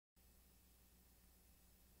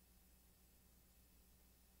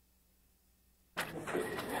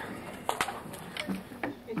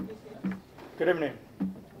Good evening.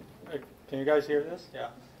 Can you guys hear this? Yeah.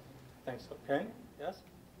 Thanks. Okay. Yes?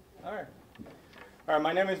 All right. All right.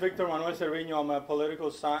 My name is Victor Manuel Cerviño.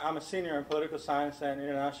 I'm a senior in political science and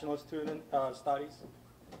international student studies.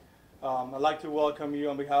 I'd like to welcome you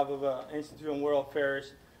on behalf of Institute on World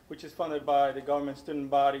Affairs, which is funded by the government student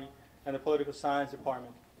body and the political science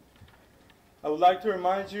department. I would like to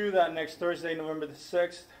remind you that next Thursday, November the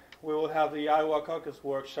 6th, we will have the Iowa Caucus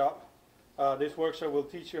Workshop. This workshop will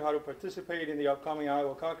teach you how to participate in the upcoming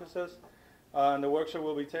Iowa caucuses. And the workshop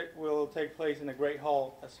will take place in the Great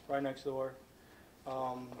Hall, that's right next door.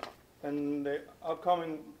 And the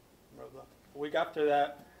upcoming week after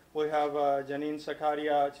that, we have Janine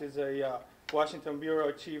Zakaria. She's a Washington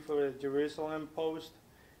Bureau Chief of the Jerusalem Post.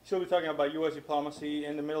 She'll be talking about U.S. diplomacy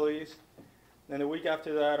in the Middle East. Then the week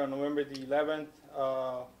after that, on November the 11th,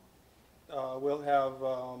 we'll have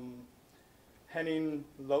Henning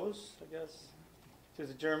Loos, I guess. He's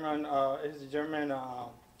a German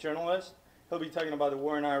journalist. He'll be talking about the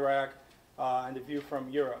war in Iraq and the view from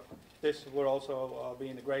Europe. This will also be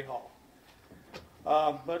in the Great Hall.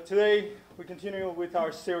 But today we continue with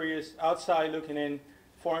our series, Outside Looking In,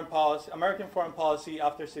 Foreign Policy, American Foreign Policy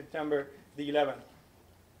after September the 11th.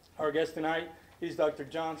 Our guest tonight is Dr.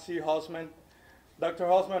 John C. Holzman. Dr.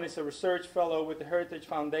 Holzman is a research fellow with the Heritage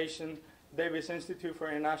Foundation Davis Institute for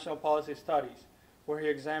International Policy Studies, where he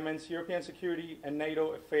examines European security and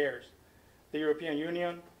NATO affairs, the European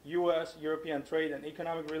Union, U.S.-European trade and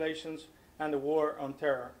economic relations, and the war on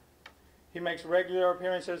terror. He makes regular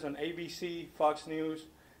appearances on ABC, Fox News,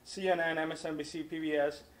 CNN, MSNBC,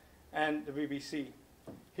 PBS, and the BBC.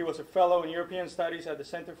 He was a fellow in European Studies at the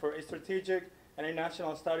Center for Strategic and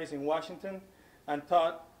International Studies in Washington and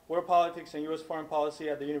taught World Politics and U.S. Foreign Policy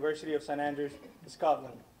at the University of St. Andrews,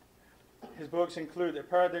 Scotland. His books include A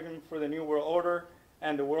Paradigm for the New World Order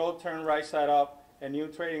and The World Turned Right Side Up, a New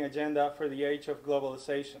Trading Agenda for the Age of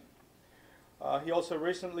Globalization. He also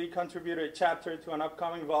recently contributed a chapter to an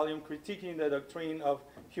upcoming volume critiquing the doctrine of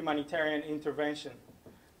humanitarian intervention.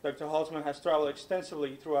 Dr. Holzman has traveled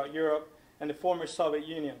extensively throughout Europe and the former Soviet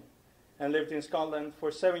Union and lived in Scotland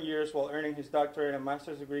for 7 years while earning his doctorate and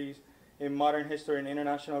master's degrees in modern history and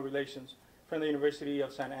international relations from the University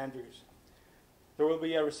of St. Andrews. There will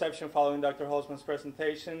be a reception following Dr. Holzman's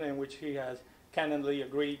presentation in which he has candidly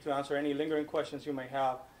agreed to answer any lingering questions you may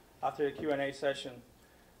have after the Q&A session.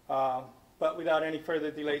 But without any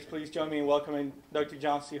further delays, please join me in welcoming Dr.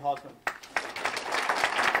 John C. Holzman.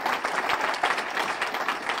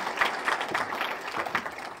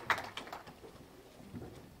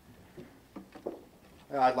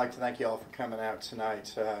 I'd like to thank you all for coming out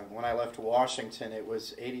tonight. When I left Washington, it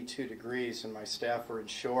was 82 degrees and my staff were in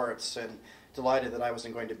shorts, and delighted that I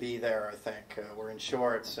wasn't going to be there, I think. We're in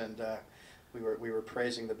shorts, and we were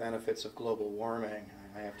praising the benefits of global warming,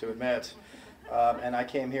 I have to admit. And I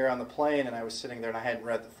came here on the plane, and I was sitting there, and I hadn't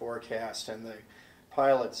read the forecast, and the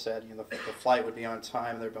pilot said, you know, the flight would be on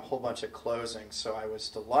time. There'd been a whole bunch of closings, so I was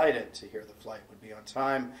delighted to hear the flight would be on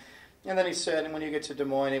time. And then he said, and when you get to Des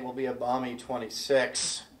Moines, it will be a balmy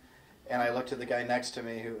 26. And I looked at the guy next to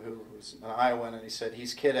me who was an Iowan, and he said,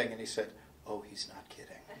 he's kidding. And he said, oh, he's not kidding.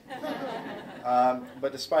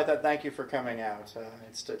 But despite that, thank you for coming out.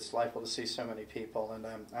 It's delightful to see so many people. And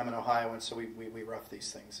I'm an Ohioan, so we rough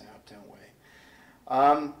these things out, don't we?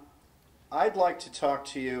 I'd like to talk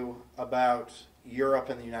to you about Europe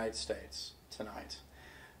and the United States tonight.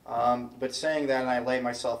 But saying that, and I lay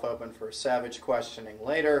myself open for savage questioning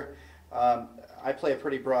later, I play a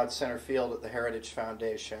pretty broad center field at the Heritage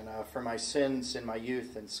Foundation. For my sins in my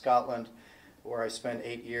youth in Scotland, where I spent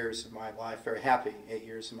 8 years of my life, very happy 8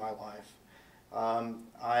 years of my life,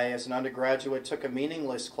 I, as an undergraduate, took a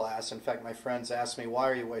meaningless class. In fact, my friends asked me, why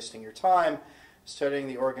are you wasting your time studying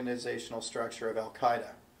the organizational structure of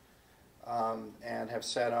Al-Qaeda? And have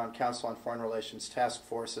sat on Council on Foreign Relations task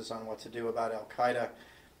forces on what to do about Al-Qaeda,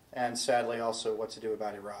 and sadly also what to do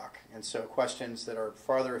about Iraq. And so questions that are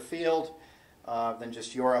farther afield than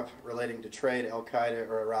just Europe relating to trade, Al-Qaeda,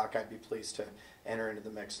 or Iraq, I'd be pleased to enter into the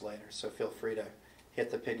mix later. So feel free to hit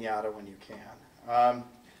the piñata when you can.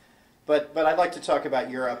 But I'd like to talk about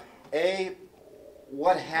Europe. A,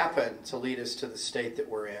 what happened to lead us to the state that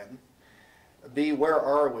we're in? B, where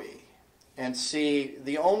are we? And C,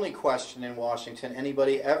 the only question in Washington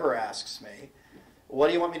anybody ever asks me, what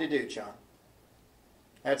do you want me to do, John?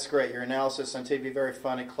 That's great. Your analysis on TV, very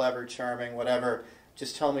funny, clever, charming, whatever.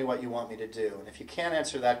 Just tell me what you want me to do. And if you can't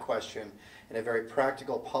answer that question in a very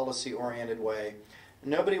practical, policy-oriented way,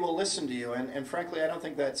 nobody will listen to you. And frankly, I don't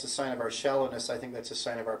think that's a sign of our shallowness. I think that's a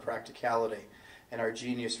sign of our practicality and our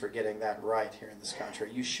genius for getting that right here in this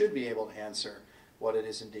country. You should be able to answer what it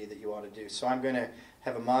is indeed that you ought to do. So I'm going to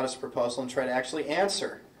have a modest proposal and try to actually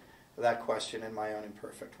answer that question in my own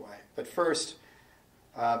imperfect way. But first,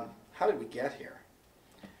 how did we get here?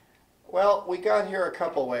 Well, we got here a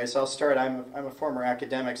couple ways. I'll start. I'm a former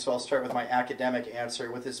academic, so I'll start with my academic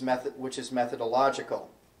answer, with this method, which is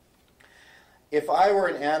methodological. If I were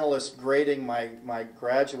an analyst grading my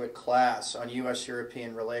graduate class on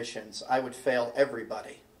U.S.-European relations, I would fail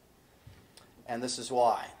everybody. And this is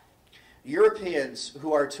why. Europeans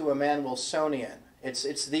who are to a man Wilsonian,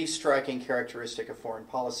 it's the striking characteristic of foreign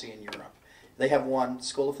policy in Europe. They have one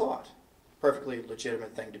school of thought. Perfectly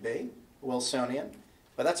legitimate thing to be, Wilsonian.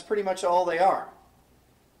 But that's pretty much all they are.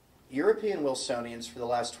 European Wilsonians for the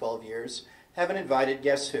last 12 years haven't invited,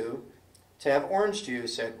 guess who, to have orange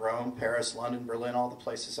juice at Rome, Paris, London, Berlin, all the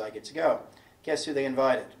places I get to go. Guess who they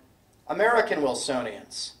invited? American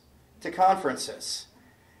Wilsonians to conferences.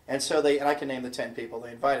 And so and I can name the 10 people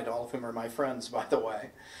they invited, all of whom are my friends, by the way.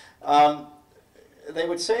 They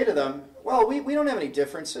would say to them, well, we don't have any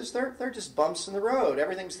differences. They're just bumps in the road.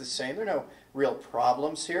 Everything's the same. There are no real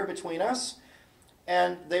problems here between us.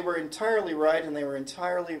 And they were entirely right, and they were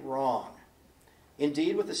entirely wrong.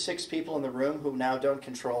 Indeed, with the 6 people in the room who now don't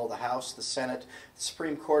control the House, the Senate, the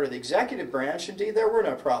Supreme Court, or the executive branch, indeed, there were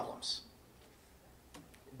no problems.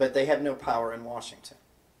 But they had no power in Washington.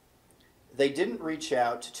 They didn't reach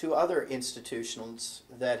out to 2 other institutions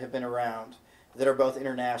that have been around that are both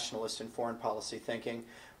internationalist in foreign policy thinking.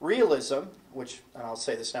 Realism, which, and I'll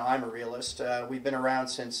say this now, I'm a realist. We've been around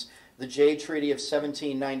since the Jay Treaty of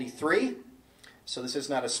 1793. So this is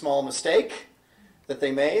not a small mistake that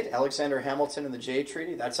they made. Alexander Hamilton and the Jay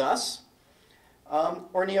Treaty, that's us.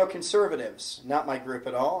 Or neoconservatives, not my group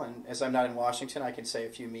at all. And as I'm not in Washington, I can say a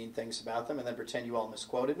few mean things about them and then pretend you all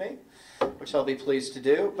misquoted me, which I'll be pleased to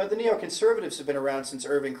do. But the neoconservatives have been around since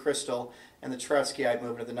Irving Kristol and the Trotskyite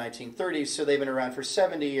movement of the 1930s, so they've been around for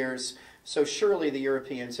 70 years. So surely the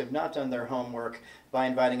Europeans have not done their homework by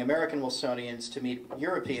inviting American Wilsonians to meet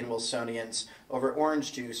European Wilsonians over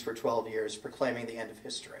orange juice for 12 years, proclaiming the end of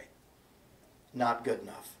history. Not good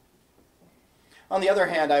enough. On the other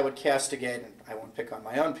hand, I would castigate, and I won't pick on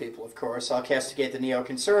my own people, of course, I'll castigate the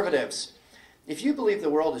neoconservatives. If you believe the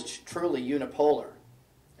world is truly unipolar,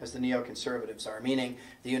 as the neoconservatives are, meaning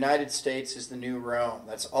the United States is the new Rome,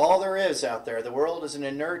 that's all there is out there, the world is an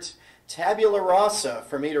inert tabula rasa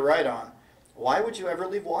for me to write on, why would you ever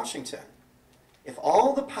leave Washington? If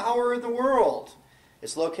all the power in the world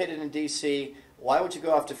is located in D.C., why would you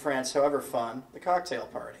go off to France, however fun, the cocktail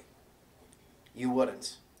party? You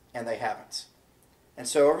wouldn't, and they haven't. And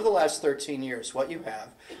so over the last 13 years, what you have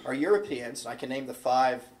are Europeans, and I can name the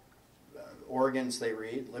 5 organs they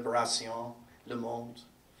read, Libération, Le Monde.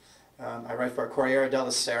 I write for Corriere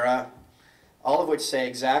della Sera, all of which say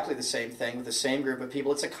exactly the same thing with the same group of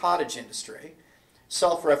people. It's a cottage industry,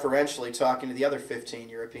 self-referentially talking to the other 15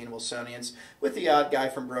 European Wilsonians, with the odd guy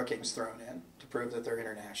from Brookings thrown in to prove that they're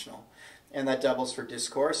international. And that doubles for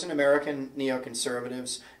discourse. And American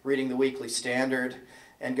neoconservatives reading the Weekly Standard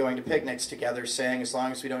and going to picnics together saying, as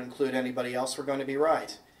long as we don't include anybody else, we're going to be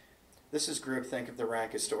right. This is groupthink of the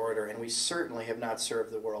rankest order, and we certainly have not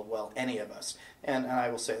served the world well, any of us. And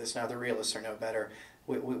I will say this now, the realists are no better.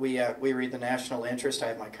 We read the National Interest. I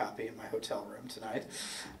have my copy in my hotel room tonight.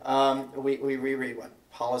 We read what?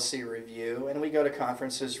 Policy Review, and we go to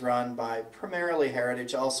conferences run by primarily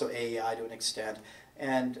Heritage, also AEI to an extent,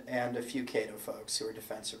 and a few Cato folks who are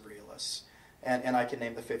defensive realists. And I can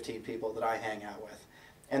name the 15 people that I hang out with.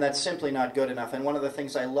 And that's simply not good enough. And one of the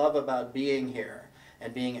things I love about being here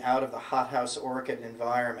and being out of the hothouse orchid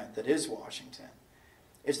environment that is Washington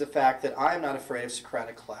is the fact that I'm not afraid of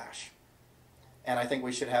Socratic clash. And I think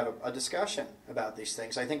we should have a discussion about these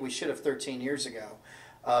things. I think we should have 13 years ago.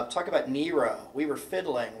 Talk about Nero. We were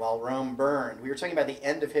fiddling while Rome burned. We were talking about the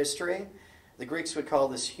end of history. The Greeks would call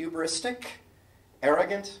this hubristic,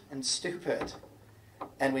 arrogant, and stupid.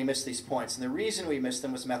 And we missed these points. And the reason we missed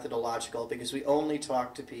them was methodological, because we only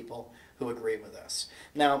talked to people who agree with us.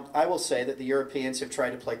 Now, I will say that the Europeans have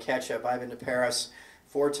tried to play catch-up. I've been to Paris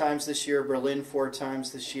 4 times this year, Berlin 4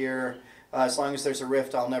 times this year. As long as there's a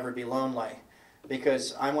rift, I'll never be lonely,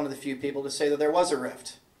 because I'm one of the few people to say that there was a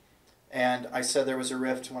rift. And I said there was a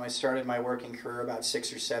rift when I started my working career about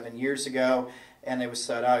 6 or 7 years ago, and it was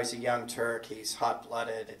said, oh, he's a young Turk, he's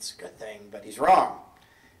hot-blooded, it's a good thing, but he's wrong.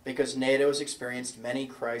 Because NATO has experienced many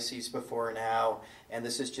crises before now, and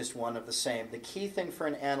this is just one of the same. The key thing for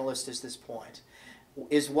an analyst is this point.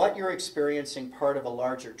 Is what you're experiencing part of a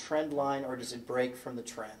larger trend line, or does it break from the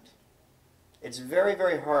trend? It's very,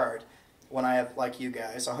 very hard when I have, like you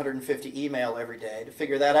guys, 150 email every day to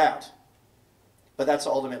figure that out. But that's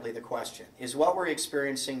ultimately the question. Is what we're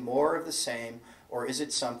experiencing more of the same, or is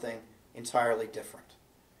it something entirely different?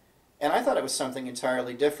 And I thought it was something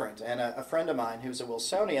entirely different. And a friend of mine who's a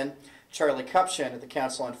Wilsonian, Charlie Kupchan at the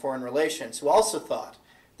Council on Foreign Relations, who also thought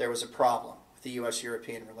there was a problem with the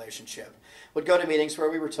U.S.-European relationship, would go to meetings where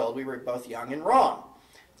we were told we were both young and wrong.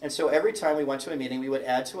 And so every time we went to a meeting, we would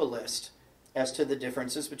add to a list as to the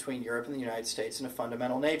differences between Europe and the United States in a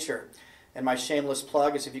fundamental nature. And my shameless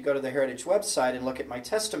plug is if you go to the Heritage website and look at my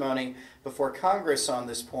testimony before Congress on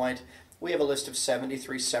this point, we have a list of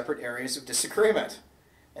 73 separate areas of disagreement.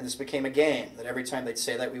 And this became a game, that every time they'd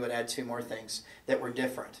say that, we would add 2 more things that were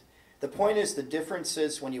different. The point is the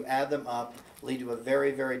differences, when you add them up, lead to a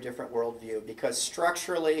very, very different worldview. Because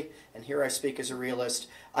structurally, and here I speak as a realist,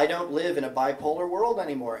 I don't live in a bipolar world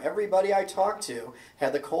anymore. Everybody I talk to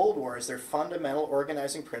had the Cold War as their fundamental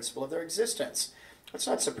organizing principle of their existence. It's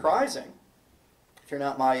not surprising. If you're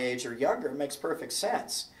not my age or younger, it makes perfect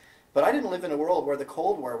sense. But I didn't live in a world where the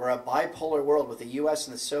Cold War, where a bipolar world with the U.S.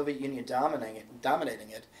 and the Soviet Union dominating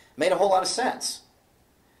it, made a whole lot of sense.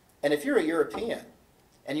 And if you're a European,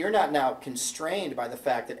 and you're not now constrained by the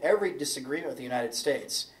fact that every disagreement with the United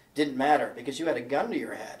States didn't matter because you had a gun to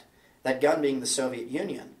your head, that gun being the Soviet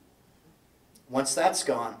Union, once that's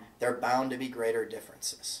gone, there are bound to be greater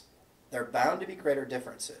differences. There are bound to be greater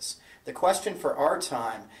differences. The question for our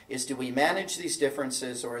time is, do we manage these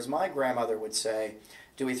differences, or as my grandmother would say,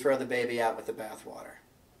 do we throw the baby out with the bathwater?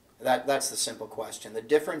 That's the simple question. The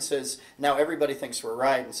differences, now everybody thinks we're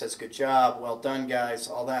right and says, good job, well done guys,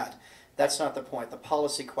 all that. That's not the point. The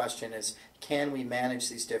policy question is, can we manage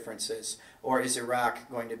these differences, or is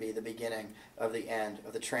Iraq going to be the beginning of the end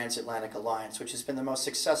of the transatlantic alliance, which has been the most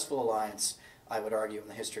successful alliance, I would argue, in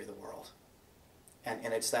the history of the world.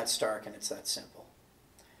 And it's that stark and it's that simple.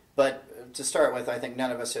 But to start with, I think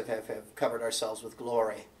none of us have covered ourselves with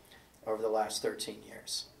glory over the last 13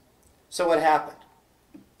 years. So what happened?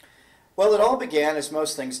 Well, it all began, as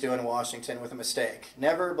most things do in Washington, with a mistake.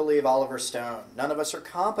 Never believe Oliver Stone. None of us are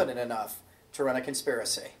competent enough to run a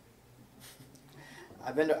conspiracy.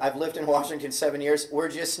 I've lived in Washington 7 years. We're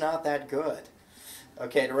just not that good,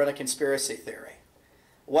 okay, to run a conspiracy theory.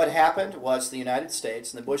 What happened was the United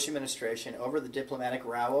States and the Bush administration, over the diplomatic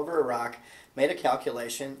row over Iraq, made a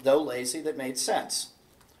calculation, though lazy, that made sense.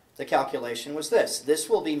 The calculation was this: this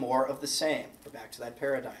will be more of the same. Go back to that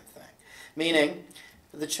paradigm thing. Meaning,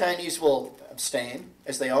 the Chinese will abstain,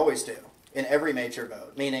 as they always do, in every major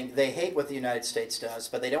vote. Meaning, they hate what the United States does,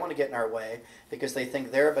 but they don't want to get in our way because they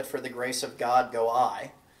think there, but for the grace of God, go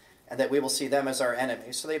I, and that we will see them as our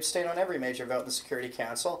enemies. So they abstain on every major vote in the Security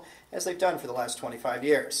Council, as they've done for the last 25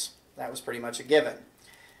 years. That was pretty much a given.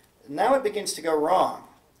 Now it begins to go wrong.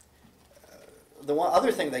 The one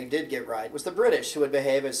other thing they did get right was the British, who would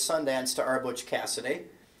behave as Sundance to our Butch Cassidy.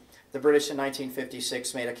 The British in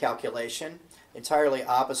 1956 made a calculation entirely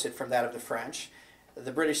opposite from that of the French.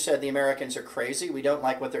 The British said the Americans are crazy. We don't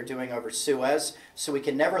like what they're doing over Suez, so we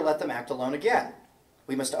can never let them act alone again.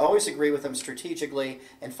 We must always agree with them strategically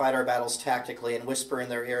and fight our battles tactically and whisper in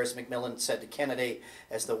their ears, Macmillan said to Kennedy,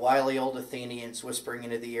 as the wily old Athenians whispering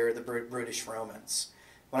into the ear of the British Romans.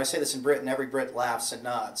 When I say this in Britain, every Brit laughs and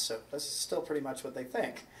nods, so this is still pretty much what they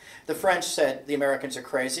think. The French said the Americans are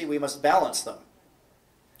crazy. We must balance them,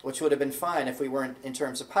 which would have been fine if we weren't, in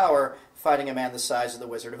terms of power, fighting a man the size of the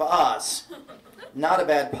Wizard of Oz. Not a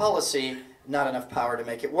bad policy, not enough power to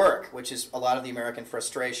make it work, which is a lot of the American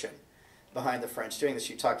frustration behind the French doing this.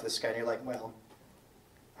 You talk to this guy and you're like, well,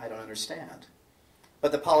 I don't understand.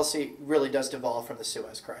 But the policy really does devolve from the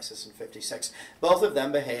Suez Crisis in '56. Both of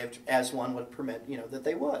them behaved as one would permit, that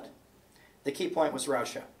they would. The key point was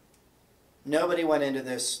Russia. Nobody went into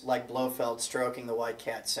this like Blofeld stroking the white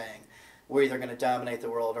cat saying, we're either going to dominate the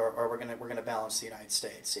world or we're going to balance the United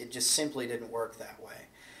States. It just simply didn't work that way.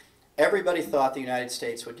 Everybody thought the United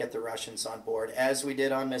States would get the Russians on board, as we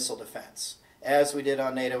did on missile defense, as we did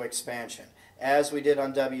on NATO expansion, as we did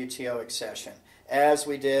on WTO accession, as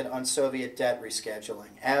we did on Soviet debt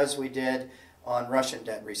rescheduling, as we did on Russian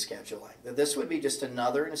debt rescheduling. That this would be just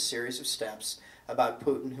another in a series of steps about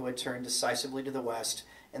Putin, who had turned decisively to the West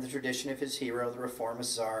in the tradition of his hero, the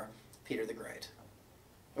reformist Tsar, Peter the Great,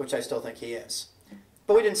 which I still think he is.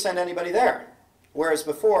 But we didn't send anybody there. Whereas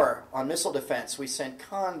before, on missile defense, we sent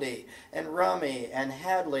Condi and Rummy and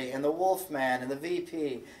Hadley and the Wolfman and the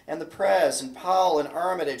VP and the Prez and Powell and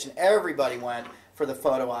Armitage, and everybody went for the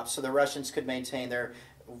photo ops so the Russians could maintain their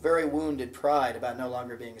very wounded pride about no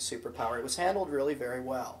longer being a superpower. It was handled really very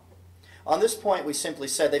well. On this point, we simply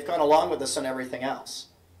said they've gone along with us on everything else,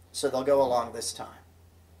 so they'll go along this time.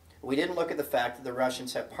 We didn't look at the fact that the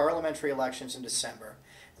Russians have parliamentary elections in December,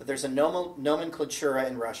 that there's a nomenclatura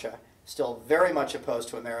in Russia, still very much opposed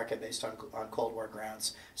to America based on Cold War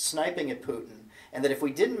grounds, sniping at Putin, and that if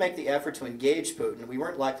we didn't make the effort to engage Putin, we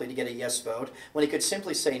weren't likely to get a yes vote, when he could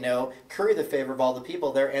simply say no, curry the favor of all the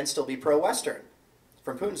people there, and still be pro-Western.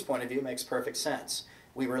 From Putin's point of view, it makes perfect sense.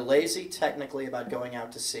 We were lazy technically about going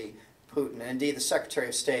out to see Putin. And indeed, the Secretary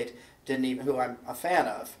of State, who I'm a fan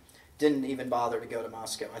of, didn't even bother to go to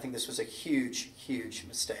Moscow. I think this was a huge, huge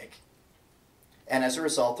mistake. And as a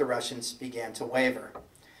result, the Russians began to waver.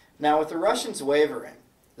 Now, with the Russians wavering,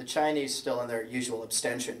 the Chinese still in their usual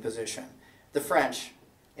abstention position, the French,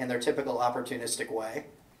 in their typical opportunistic way,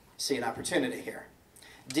 see an opportunity here.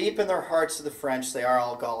 Deep in their hearts of the French, they are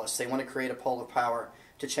all Gaullists. They want to create a pole of power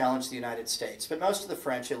to challenge the United States. But most of the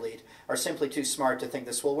French elite are simply too smart to think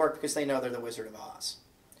this will work because they know they're the Wizard of Oz.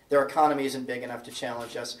 Their economy isn't big enough to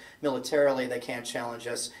challenge us. Militarily, they can't challenge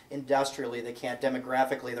us. Industrially, they can't.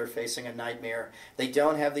 Demographically, they're facing a nightmare. They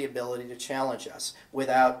don't have the ability to challenge us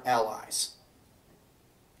without allies.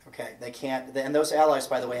 Okay, they can't. And those allies,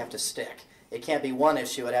 by the way, have to stick. It can't be one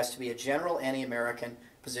issue. It has to be a general anti-American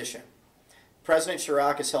position. President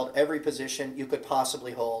Chirac has held every position you could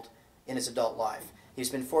possibly hold in his adult life. He's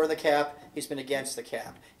been for the cap, he's been against the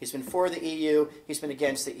cap. He's been for the EU, he's been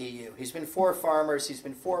against the EU. He's been for farmers, he's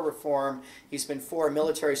been for reform, he's been for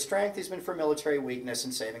military strength, he's been for military weakness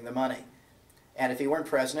and saving the money. And if he weren't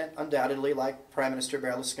president, undoubtedly, like Prime Minister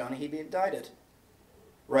Berlusconi, he'd be indicted.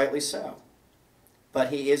 Rightly so.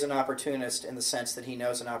 But he is an opportunist in the sense that he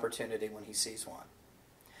knows an opportunity when he sees one.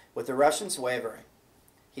 With the Russians wavering,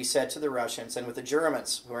 he said to the Russians, and with the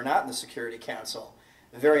Germans, who are not in the Security Council,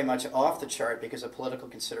 very much off the chart because of political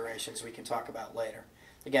considerations we can talk about later.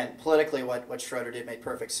 Again, politically, what Schroeder did made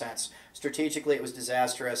perfect sense. Strategically, it was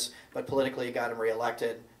disastrous, but politically, it got him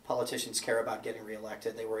reelected. Politicians care about getting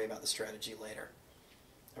reelected. They worry about the strategy later.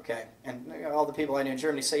 Okay? And all the people I knew in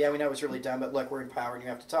Germany say, yeah, we know it was really dumb, but look, we're in power and you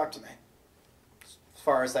have to talk to me. As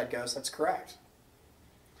far as that goes, that's correct.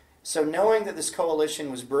 So knowing that this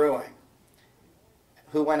coalition was brewing,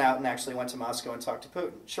 who went out and actually went to Moscow and talked to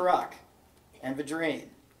Putin? Chirac and Védrine,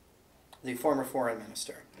 the former foreign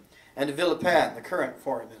minister, and de Villepin, the current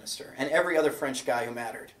foreign minister, and every other French guy who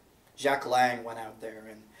mattered. Jacques Lang went out there,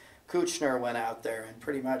 and Kouchner went out there, and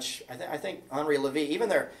pretty much, I think Henri Lévy, even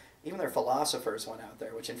their philosophers went out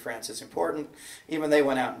there, which in France is important. Even they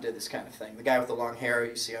went out and did this kind of thing. The guy with the long hair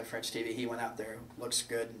you see on French TV, he went out there, looks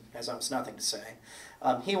good, and has almost nothing to say.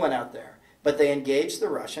 He went out there. But they engaged the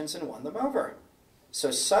Russians and won them over.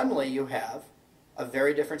 So suddenly you have a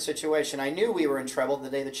very different situation. I knew we were in trouble the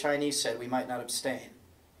day the Chinese said we might not abstain.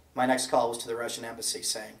 My next call was to the Russian embassy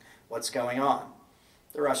saying, what's going on?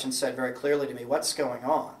 The Russians said very clearly to me, what's going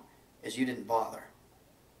on is you didn't bother.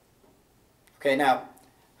 Okay, now,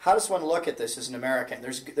 how does one look at this as an American?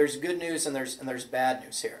 There's good news and there's bad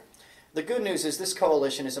news here. The good news is this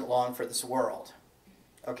coalition isn't long for this world.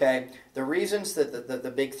 Okay? The reasons that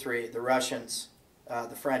the big three, the Russians,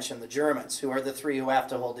 the French, and the Germans, who are the three who have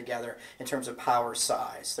to hold together in terms of power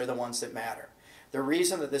size, they're the ones that matter. The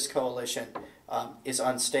reason that this coalition is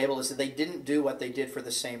unstable is that they didn't do what they did for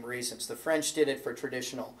the same reasons. The French did it for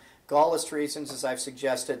traditional Gaullist reasons, as I've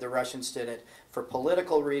suggested. The Russians did it for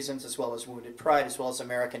political reasons, as well as wounded pride, as well as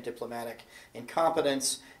American diplomatic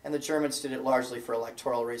incompetence. And the Germans did it largely for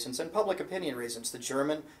electoral reasons and public opinion reasons. The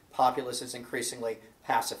German populace is increasingly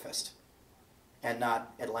pacifist and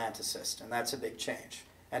not Atlanticist, and that's a big change.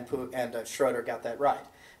 And Schroeder got that right.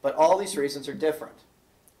 But all these reasons are different.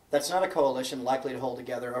 That's not a coalition likely to hold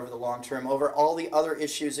together over the long term over all the other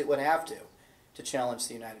issues it would have to challenge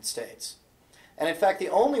the United States. And in fact, the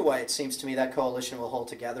only way it seems to me that coalition will hold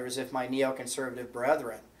together is if my neoconservative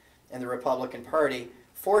brethren in the Republican Party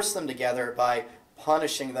force them together by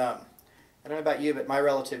punishing them. I don't know about you, but my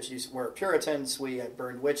relatives were Puritans. We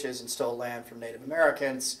burned witches and stole land from Native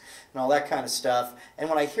Americans and all that kind of stuff. And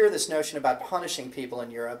when I hear this notion about punishing people in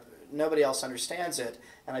Europe, nobody else understands it,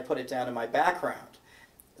 and I put it down in my background.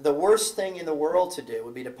 The worst thing in the world to do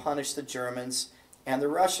would be to punish the Germans and the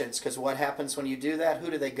Russians, because what happens when you do that? Who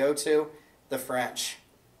do they go to? The French.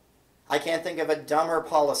 I can't think of a dumber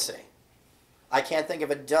policy. I can't think of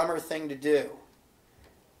a dumber thing to do.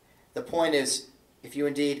 The point is, if you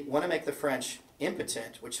indeed want to make the French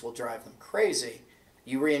impotent, which will drive them crazy,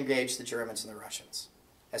 you re-engage the Germans and the Russians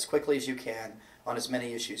as quickly as you can on as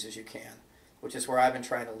many issues as you can, which is where I've been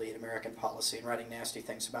trying to lead American policy and writing nasty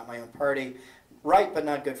things about my own party. Right, but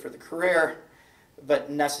not good for the career, but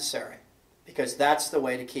necessary, because that's the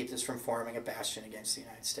way to keep this from forming a bastion against the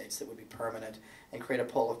United States that would be permanent and create a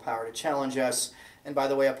pole of power to challenge us. And by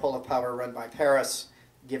the way, a pole of power run by Paris,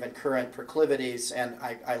 given current proclivities, and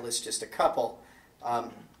I list just a couple.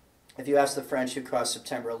 If you ask the French who caused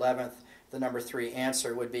September 11th, the number 3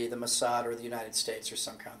 answer would be the Mossad or the United States or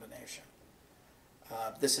some combination.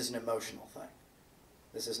 This is an emotional thing.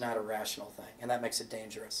 This is not a rational thing, and that makes it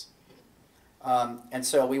dangerous. And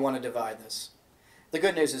so we want to divide this. The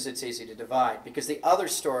good news is it's easy to divide, because the other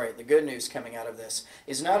story, the good news coming out of this,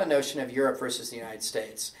 is not a notion of Europe versus the United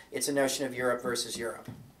States. It's a notion of Europe versus Europe.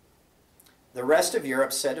 The rest of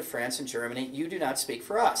Europe said to France and Germany, you do not speak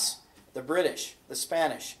for us. The British, the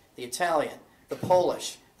Spanish, the Italian, the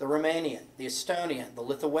Polish, the Romanian, the Estonian, the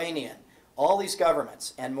Lithuanian, all these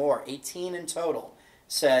governments and more, 18 in total,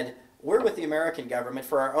 said, we're with the American government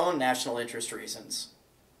for our own national interest reasons.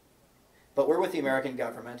 But we're with the American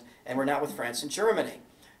government, and we're not with France and Germany.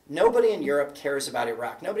 Nobody in Europe cares about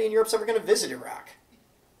Iraq. Nobody in Europe's ever going to visit Iraq.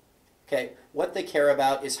 Okay, what they care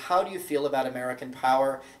about is how do you feel about American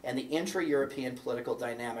power and the intra-European political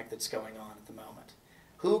dynamic that's going on at the moment.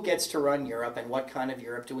 Who gets to run Europe, and what kind of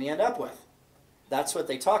Europe do we end up with? That's what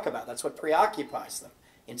they talk about. That's what preoccupies them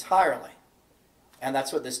entirely. And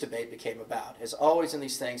that's what this debate became about. As always in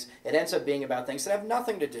these things, it ends up being about things that have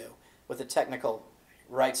nothing to do with the technical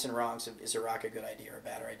rights and wrongs of is Iraq a good idea or a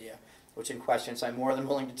bad idea, which in questions I'm more than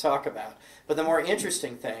willing to talk about. But the more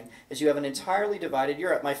interesting thing is you have an entirely divided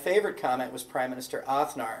Europe. My favorite comment was Prime Minister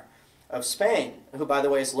Aznar of Spain, who, by the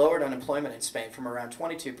way, has lowered unemployment in Spain from around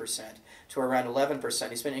 22% to around 11%.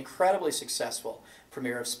 He's been incredibly successful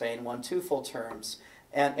Premier of Spain, won 2 full terms.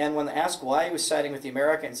 And when asked why he was siding with the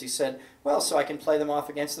Americans, he said, well, so I can play them off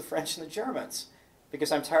against the French and the Germans,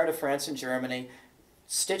 because I'm tired of France and Germany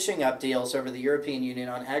stitching up deals over the European Union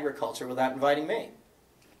on agriculture without inviting me.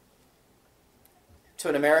 To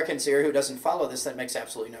an American's ear who doesn't follow this, that makes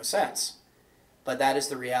absolutely no sense. But that is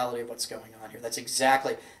the reality of what's going on here. That's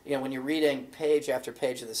exactly, when you're reading page after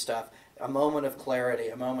page of this stuff, a moment of clarity,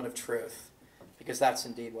 a moment of truth, because that's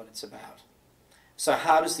indeed what it's about. So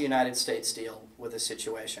how does the United States deal with this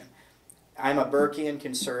situation? I'm a Burkean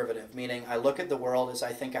conservative, meaning I look at the world as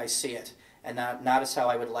I think I see it, and not as how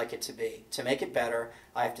I would like it to be. To make it better,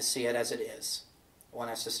 I have to see it as it is. One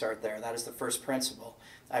has to start there. That is the first principle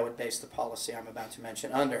I would base the policy I'm about to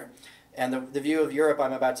mention under. And the view of Europe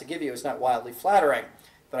I'm about to give you is not wildly flattering,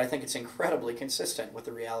 but I think it's incredibly consistent with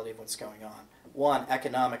the reality of what's going on. One,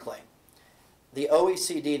 economically. The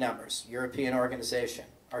OECD numbers, European organization,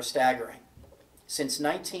 are staggering. Since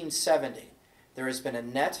 1970, there has been a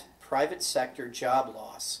net private sector job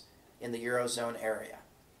loss in the Eurozone area.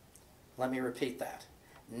 Let me repeat that.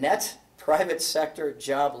 Net private sector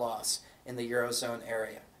job loss in the Eurozone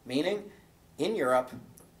area. Meaning, in Europe,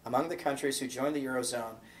 among the countries who joined the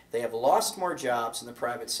Eurozone, they have lost more jobs in the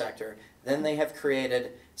private sector than they have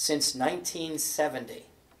created since 1970.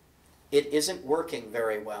 It isn't working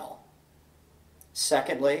very well.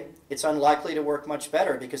 Secondly, it's unlikely to work much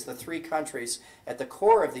better because the 3 countries at the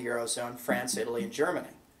core of the Eurozone, France, Italy, and Germany,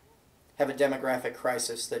 have a demographic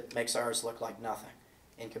crisis that makes ours look like nothing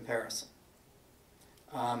in comparison.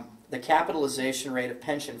 The capitalization rate of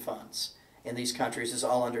pension funds in these countries is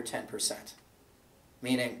all under 10%,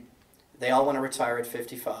 meaning they all want to retire at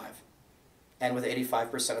 55 and with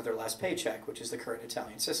 85% of their last paycheck, which is the current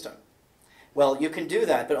Italian system. Well, you can do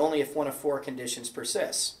that, but only if one of 4 conditions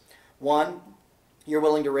persists. One, you're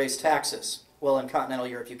willing to raise taxes. Well, in continental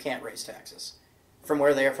Europe, you can't raise taxes. From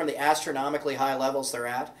where they are, from the astronomically high levels they're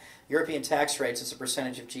at, European tax rates as a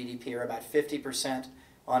percentage of GDP are about 50%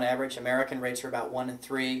 on average. American rates are about 1 in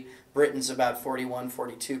 3. Britain's about 41,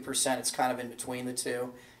 42%. It's kind of in between the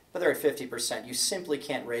two. But they're at 50%. You simply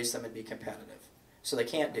can't raise them and be competitive. So they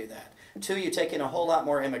can't do that. 2, you take in a whole lot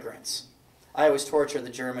more immigrants. I always torture the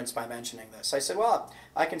Germans by mentioning this. I said, well,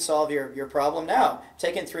 I can solve your problem now.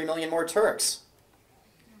 Take in 3 million more Turks.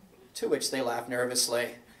 To which they laugh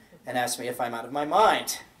nervously and ask me if I'm out of my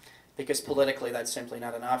mind, because politically that's simply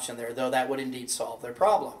not an option there, though that would indeed solve their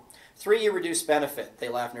problem. 3, you reduce benefit. They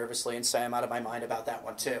laugh nervously and say I'm out of my mind about that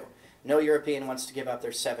one too. No European wants to give up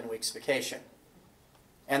their 7 weeks vacation.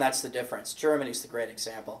 And that's the difference. Germany's the great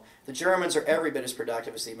example. The Germans are every bit as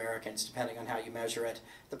productive as the Americans, depending on how you measure it.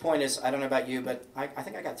 The point is, I don't know about you, but I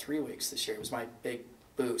think I got 3 weeks this year. It was my big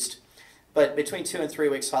boost. But between 2 and 3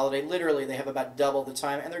 weeks holiday, literally they have about double the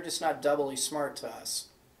time, and they're just not doubly smart to us.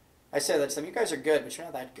 I say that to them, you guys are good, but you're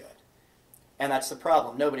not that good. And that's the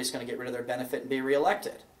problem. Nobody's going to get rid of their benefit and be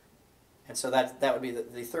reelected. And so that would be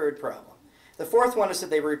the third problem. The fourth one is that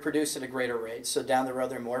they reproduce at a greater rate, so down the road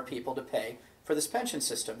there are more people to pay for this pension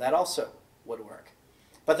system. That also would work.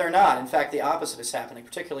 But they're not. In fact, the opposite is happening,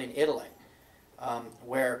 particularly in Italy,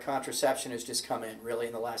 where contraception has just come in, really,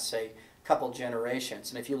 in the last, say, couple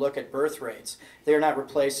generations. And if you look at birth rates, they're not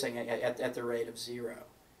replacing at the rate of 0,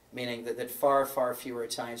 meaning that far, far fewer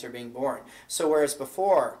Italians are being born. So whereas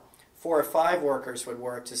before, 4 or 5 workers would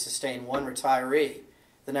work to sustain 1 retiree.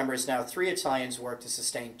 The number is now 3 Italians work to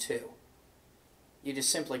sustain 2. You just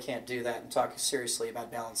simply can't do that and talk seriously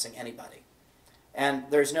about balancing anybody. And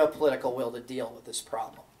there's no political will to deal with this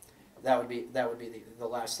problem. That would be the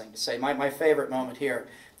last thing to say. My favorite moment here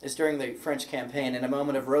is during the French campaign, in a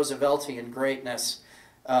moment of Rooseveltian greatness,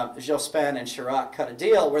 Jospin and Chirac cut a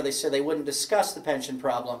deal where they said they wouldn't discuss the pension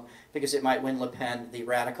problem because it might win Le Pen the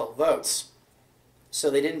radical votes. So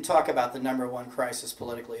they didn't talk about the #1 crisis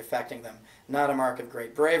politically affecting them. Not a mark of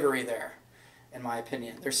great bravery there, in my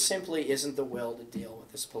opinion. There simply isn't the will to deal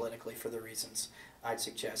with this politically for the reasons I'd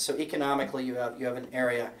suggest. So economically, you have an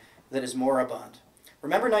area that is moribund.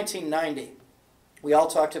 Remember 1990? We all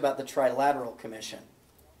talked about the Trilateral Commission.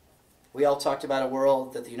 We all talked about a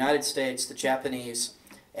world that the United States, the Japanese,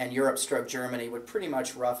 and Europe/Germany would pretty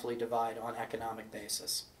much roughly divide on economic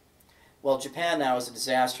basis. Well, Japan now is a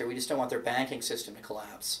disaster. We just don't want their banking system to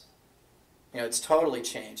collapse. You know, it's totally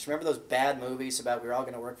changed. Remember those bad movies about we're all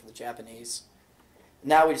going to work for the Japanese?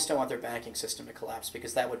 Now we just don't want their banking system to collapse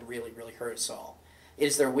because that would really, really hurt us all. It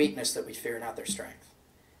is their weakness that we fear, not their strength.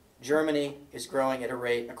 Germany is growing at a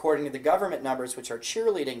rate, according to the government numbers, which are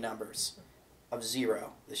cheerleading numbers, of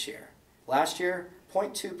 0 this year. Last year,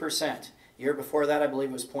 0.2%. Year before that, I believe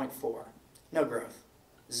it was 0.4. No growth.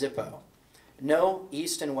 Zippo. No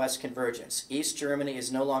East and West convergence. East Germany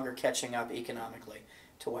is no longer catching up economically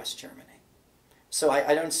to West Germany. So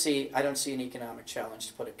I don't see an economic challenge,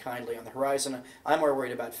 to put it kindly, on the horizon. I'm more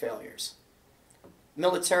worried about failures.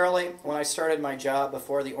 Militarily, when I started my job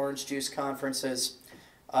before the Orange Juice conferences,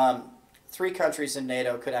 3 countries in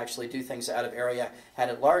NATO could actually do things out of area, had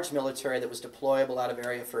a large military that was deployable out of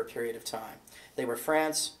area for a period of time. They were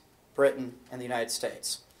France, Britain, and the United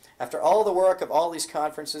States. After all the work of all these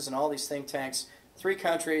conferences and all these think tanks, 3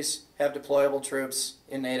 countries have deployable troops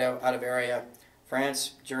in NATO out of area: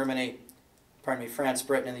 France, France,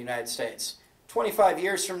 Britain, and the United States. 25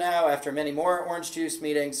 years from now, after many more Orange Juice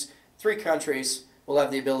meetings, 3 countries will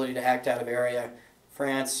have the ability to act out of area: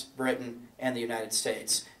 France, Britain, and the United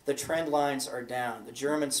States. The trend lines are down. The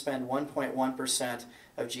Germans spend 1.1%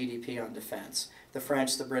 of GDP on defense. The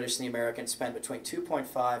French, the British, and the Americans spend between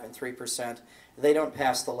 2.5 and 3%. They don't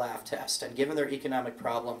pass the laugh test, and given their economic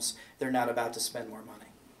problems, they're not about to spend more money.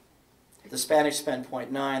 The Spanish spend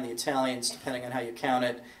 0.9, the Italians, depending on how you count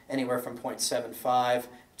it, anywhere from 0.75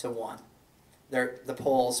 to 1. The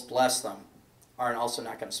Poles, bless them, are also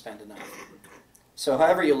not going to spend enough. So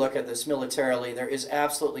however you look at this militarily, there is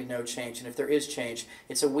absolutely no change, and if there is change,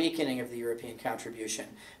 it's a weakening of the European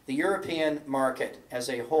contribution. The European market as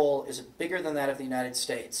a whole is bigger than that of the United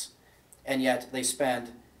States, and yet they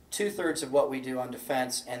spend 2/3 of what we do on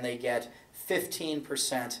defense, and they get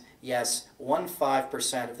 15%, yes,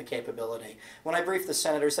 15% of the capability. When I brief the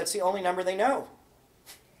senators, that's the only number they know.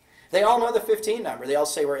 They all know the 15 number. They all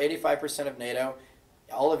say we're 85% of NATO.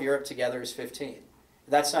 All of Europe together is 15.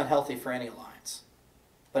 That's not healthy for any alliance,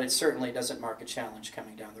 but it certainly doesn't mark a challenge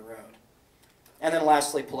coming down the road. And then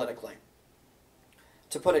lastly, politically.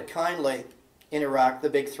 To put it kindly, in Iraq, the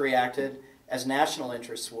big 3 acted as national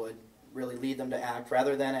interests would really lead them to act,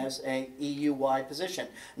 rather than as a EU-wide position.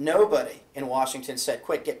 Nobody in Washington said,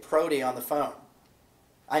 quick, get Prodi on the phone.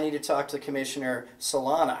 I need to talk to Commissioner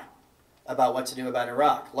Solana about what to do about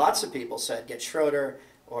Iraq. Lots of people said, get Schroeder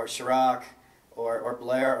or Chirac or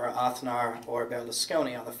Blair or Aznar or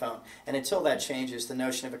Berlusconi on the phone. And until that changes, the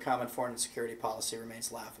notion of a common foreign and security policy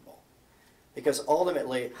remains laughable. Because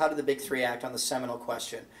ultimately, how did the big 3 act on the seminal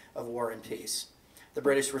question of war and peace? The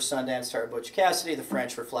British were Sundance Star Butch Cassidy. The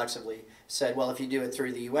French reflexively said, well, if you do it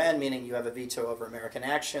through the UN, meaning you have a veto over American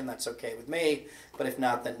action, that's okay with me. But if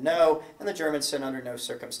not, then no. And the Germans said, under no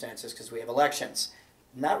circumstances, because we have elections.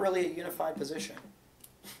 Not really a unified position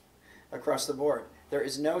across the board. There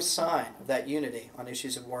is no sign of that unity on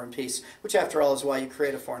issues of war and peace, which after all is why you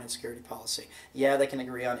create a foreign and security policy. Yeah, they can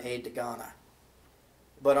agree on aid to Ghana.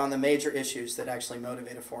 But on the major issues that actually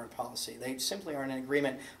motivate a foreign policy, they simply aren't in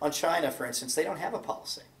agreement. On China, for instance, they don't have a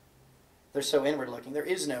policy. They're so inward-looking. There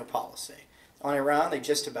is no policy. On Iran, they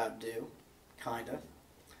just about do, kind of.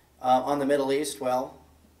 On the Middle East, well,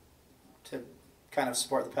 to kind of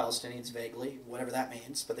support the Palestinians vaguely, whatever that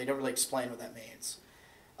means, but they don't really explain what that means.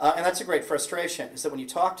 And that's a great frustration, is that when you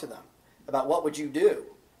talk to them about what would you do,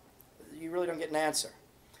 you really don't get an answer.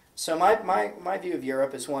 So my view of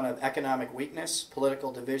Europe is one of economic weakness,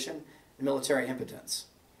 political division, and military impotence.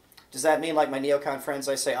 Does that mean, like my neocon friends,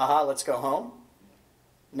 I say, aha, let's go home?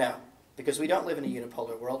 No, because we don't live in a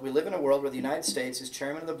unipolar world. We live in a world where the United States is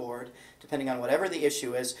chairman of the board, depending on whatever the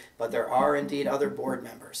issue is, but there are indeed other board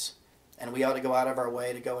members. And we ought to go out of our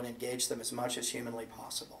way to go and engage them as much as humanly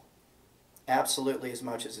possible. absolutely as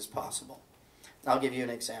much as is possible. I'll give you an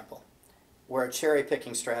example where a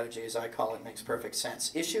cherry-picking strategy, as I call it, makes perfect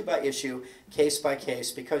sense. Issue by issue, case by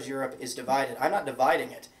case, because Europe is divided. I'm not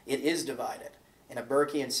dividing it. It is divided in a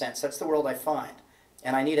Burkean sense. That's the world I find.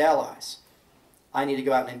 And I need allies. I need to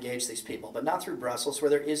go out and engage these people, but not through Brussels where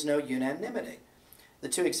there is no unanimity. The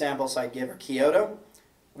two examples I give are Kyoto,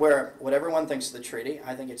 where whatever one thinks of the treaty,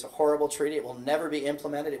 I think it's a horrible treaty. It will never be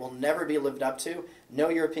implemented. It will never be lived up to. No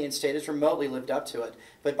European state has remotely lived up to it.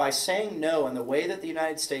 But by saying no in the way that the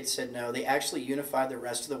United States said no, they actually unified the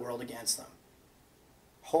rest of the world against them.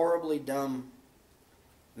 Horribly dumb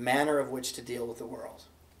manner of which to deal with the world.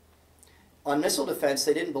 On missile defense,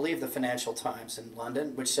 they didn't believe the Financial Times in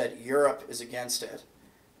London, which said Europe is against it.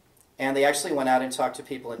 And they actually went out and talked to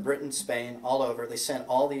people in Britain, Spain, all over. They sent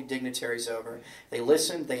all the dignitaries over. They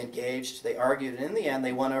listened, they engaged, they argued, and in the end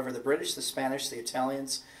they won over the British, the Spanish, the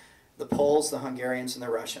Italians, the Poles, the Hungarians, and the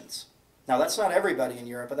Russians. Now that's not everybody in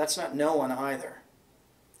Europe, but that's not no one either.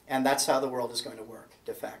 And that's how the world is going to work,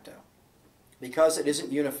 de facto. Because it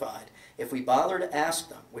isn't unified, if we bother to ask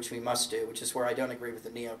them, which we must do, which is where I don't agree with the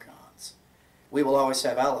neocons, we will always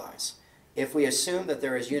have allies. If we assume that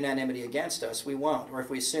there is unanimity against us, we won't. Or if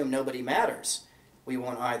we assume nobody matters, we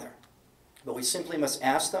won't either. But we simply must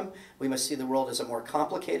ask them. We must see the world as a more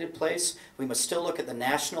complicated place. We must still look at the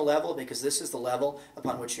national level because this is the level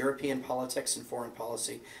upon which European politics and foreign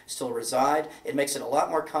policy still reside. It makes it a lot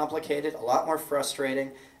more complicated, a lot more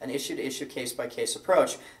frustrating, an issue-to-issue, case-by-case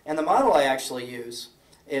approach. And the model I actually use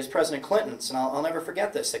is President Clinton's. And I'll never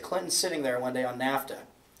forget this, that Clinton's sitting there one day on NAFTA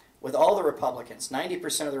with all the Republicans,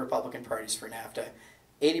 90% of the Republican parties for NAFTA,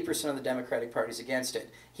 80% of the Democratic parties against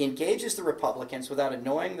it. He engages the Republicans without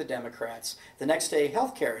annoying the Democrats. The next day,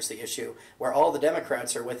 health care is the issue, where all the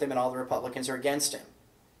Democrats are with him and all the Republicans are against him.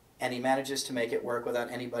 And he manages to make it work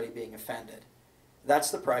without anybody being offended.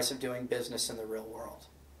 That's the price of doing business in the real world.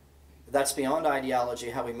 That's beyond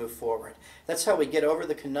ideology how we move forward. That's how we get over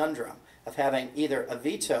the conundrum of having either a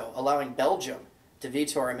veto, allowing Belgium to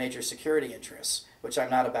veto our major security interests, which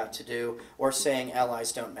I'm not about to do, or saying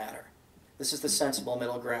allies don't matter. This is the sensible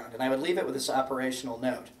middle ground. And I would leave it with this operational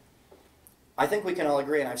note. I think we can all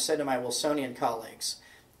agree, and I've said to my Wilsonian colleagues,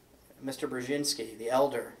 Mr. Brzezinski, the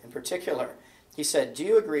elder in particular, he said, do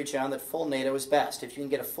you agree, John, that full NATO is best? If you can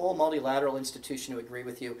get a full multilateral institution to agree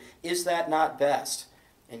with you, is that not best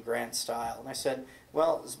in grand style? And I said,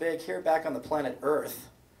 well, Zbig, here back on the planet Earth,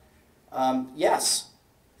 yes,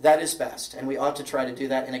 that is best, and we ought to try to do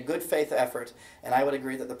that in a good faith effort, and I would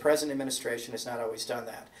agree that the present administration has not always done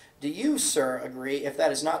that. Do you, sir, agree if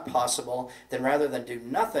that is not possible, then rather than do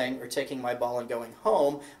nothing, or taking my ball and going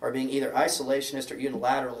home, or being either isolationist or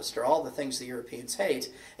unilateralist, or all the things the Europeans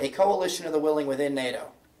hate, a coalition of the willing within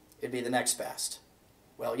NATO would be the next best?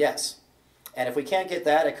 Well, yes. And if we can't get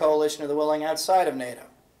that, a coalition of the willing outside of NATO?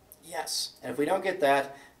 Yes. And if we don't get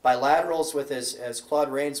that, bilaterals with, as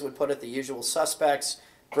Claude Rains would put it, the usual suspects,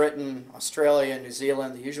 Britain, Australia, New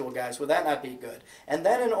Zealand, the usual guys, would that not be good? And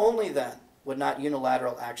then and only then would not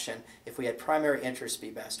unilateral action, if we had primary interests, be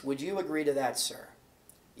best. Would you agree to that, sir?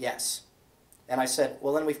 Yes. And I said,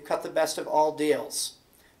 well, then we've cut the best of all deals,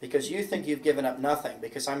 because you think you've given up nothing,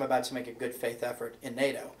 because I'm about to make a good faith effort in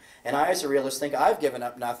NATO. And I, as a realist, think I've given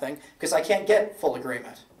up nothing, because I can't get full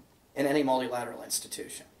agreement in any multilateral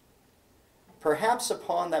institution. Perhaps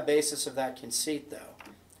upon the basis of that conceit, though,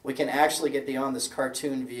 we can actually get beyond this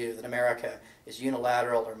cartoon view that America is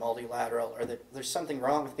unilateral or multilateral, or that there's something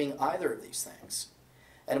wrong with being either of these things.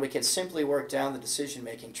 And we can simply work down the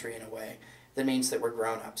decision-making tree in a way that means that we're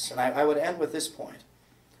grown-ups. And I would end with this point.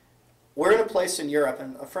 We're in a place in Europe,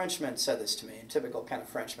 and a Frenchman said this to me in typical kind of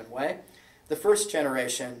Frenchman way. The first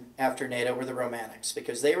generation after NATO were the Romantics,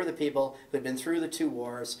 because they were the people who had been through the two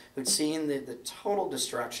wars, who'd seen the total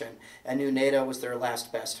destruction, and knew NATO was their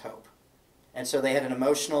last best hope. And so they had an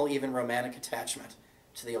emotional, even romantic attachment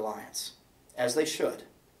to the alliance, as they should.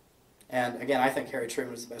 And again, I think Harry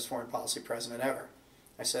Truman was the best foreign policy president ever.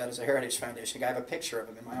 I said, as a Heritage Foundation guy, I have a picture of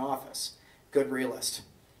him in my office. Good realist.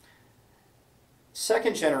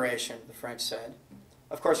 Second generation, the French said,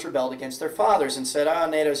 of course rebelled against their fathers and said,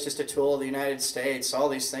 NATO is just a tool of the United States. All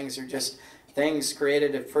these things are just things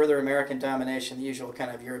created to further American domination, the usual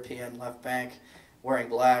kind of European left bank, wearing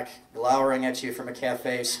black, glowering at you from a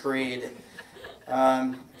cafe screed.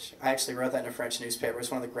 I actually wrote that in a French newspaper. It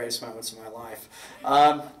was one of the greatest moments of my life.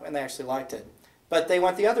 And they actually liked it. But they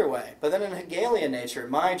went the other way. But then in Hegelian nature,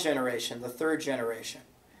 my generation, the third generation,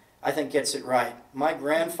 I think gets it right. My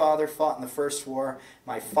grandfather fought in the First War.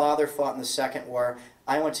 My father fought in the Second War.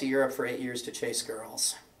 I went to Europe for 8 years to chase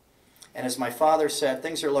girls. And as my father said,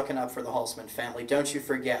 things are looking up for the Holzman family. Don't you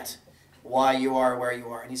forget, why you are where you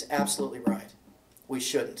are. And he's absolutely right. We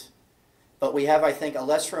shouldn't. But we have, I think, a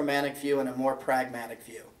less romantic view and a more pragmatic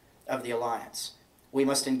view of the alliance. We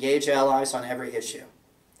must engage allies on every issue.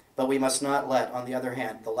 But we must not let, on the other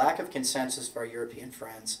hand, the lack of consensus of our European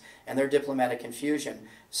friends and their diplomatic confusion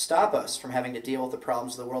stop us from having to deal with the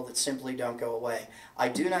problems of the world that simply don't go away. I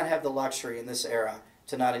do not have the luxury in this era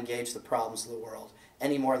to not engage the problems of the world,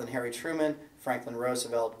 any more than Harry Truman, Franklin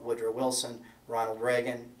Roosevelt, Woodrow Wilson, Ronald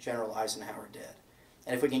Reagan, General Eisenhower did.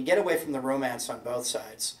 And if we can get away from the romance on both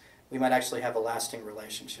sides, we might actually have a lasting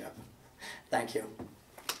relationship. Thank you.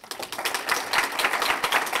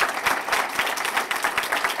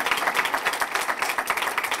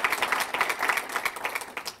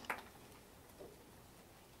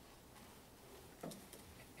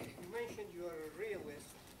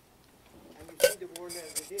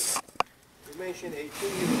 You mentioned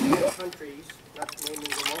 18 European countries, not naming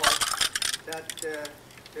them all, that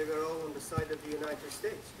they were all on the side of the United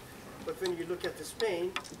States. But when you look at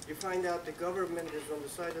Spain, you find out the government is on the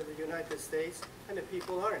side of the United States and the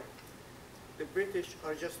people aren't. The British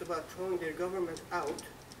are just about throwing their government out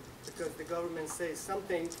because the government says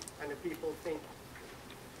something and the people think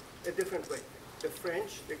a different way. The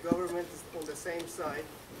French, the government is on the same side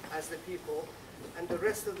as the people, and the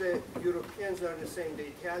rest of the Europeans are the same, the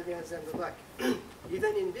Italians and the like.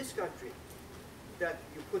 Even in this country, that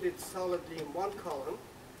you put it solidly in one column,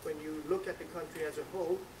 when you look at the country as a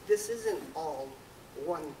whole, this isn't all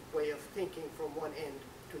one way of thinking from one end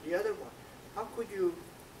to the other one. How could you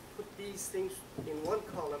put these things in one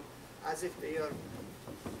column as if they are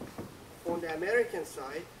on the American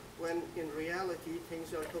side, when in reality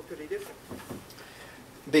things are totally different?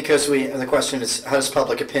 Because the question is, how does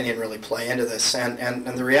public opinion really play into this? And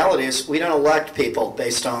the reality is, we don't elect people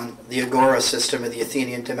based on the agora system or the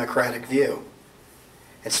Athenian democratic view.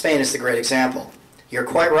 And Spain is the great example. You're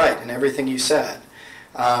quite right in everything you said.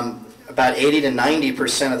 About 80 to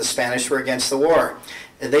 90% of the Spanish were against the war.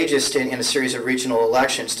 They just, in a series of regional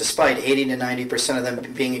elections, despite 80 to 90% of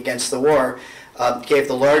them being against the war, gave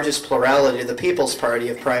the largest plurality to the People's Party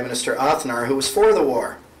of Prime Minister Aznar, who was for the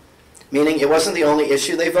war. Meaning it wasn't the only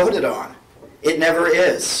issue they voted on. It never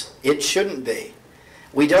is. It shouldn't be.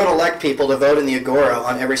 We don't elect people to vote in the agora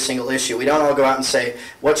on every single issue. We don't all go out and say,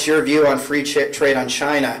 what's your view on free trade on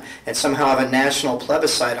China, and somehow have a national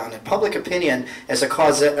plebiscite on it. Public opinion as a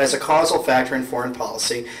causal factor in foreign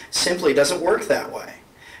policy simply doesn't work that way.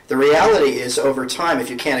 The reality is, over time, if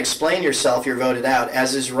you can't explain yourself, you're voted out,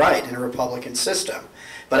 as is right in a Republican system.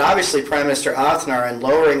 But obviously, Prime Minister Aznar, in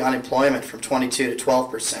lowering unemployment from 22 to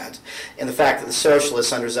 12%, and the fact that the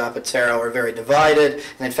socialists under Zapatero are very divided,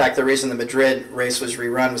 and in fact the reason the Madrid race was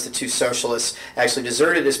rerun was the two socialists actually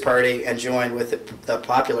deserted his party and joined with the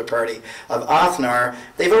Popular Party of Aznar,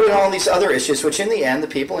 they voted on all these other issues, which in the end the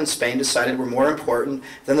people in Spain decided were more important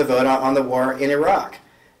than the vote on the war in Iraq.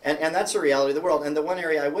 And that's the reality of the world. And the one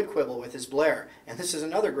area I would quibble with is Blair. And this is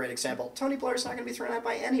another great example. Tony Blair's not going to be thrown out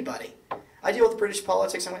by anybody. I deal with British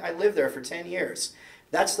politics, and I lived there for 10 years.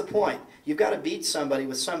 That's the point. You've got to beat somebody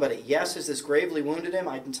with somebody. Yes, has this gravely wounded him?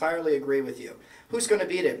 I entirely agree with you. Who's going to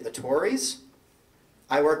beat him? The Tories?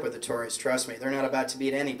 I work with the Tories, trust me. They're not about to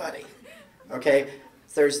beat anybody. Okay?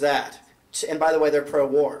 There's that. And by the way, they're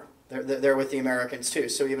pro-war. They're with the Americans, too.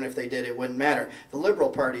 So even if they did, it wouldn't matter. The Liberal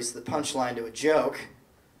Party's the punchline to a joke.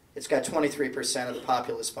 It's got 23% of the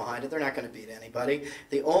populace behind it. They're not going to beat anybody.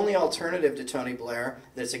 The only alternative to Tony Blair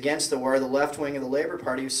that's against the war, the left wing of the Labour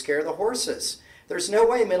Party, who scare the horses. There's no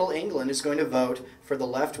way Middle England is going to vote for the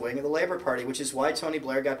left wing of the Labour Party, which is why Tony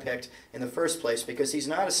Blair got picked in the first place, because he's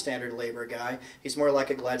not a standard Labour guy. He's more like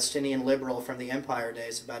a Gladstonian liberal from the Empire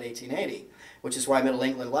days, about 1880, which is why Middle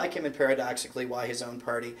England like him, and paradoxically why his own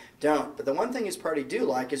party don't. But the one thing his party do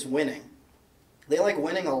like is winning. They like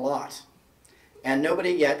winning a lot. And nobody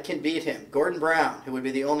yet can beat him. Gordon Brown, who would be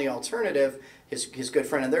the only alternative, his good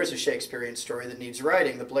friend, and there's a Shakespearean story that needs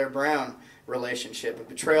writing, the Blair-Brown relationship, a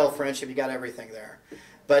betrayal, friendship, you got everything there.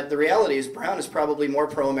 But the reality is Brown is probably more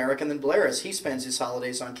pro-American than Blair is. He spends his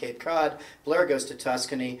holidays on Cape Cod. Blair goes to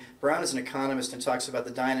Tuscany. Brown is an economist and talks about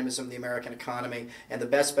the dynamism of the American economy, and the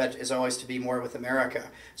best bet is always to be more with America.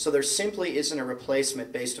 So there simply isn't a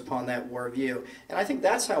replacement based upon that war view. And I think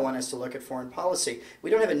that's how one has to look at foreign policy. We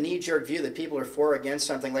don't have a knee-jerk view that people are for or against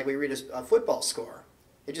something like we read a football score.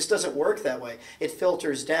 It just doesn't work that way. It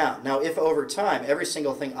filters down. Now, if over time every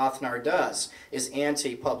single thing Aznar does is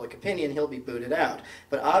anti-public opinion, he'll be booted out.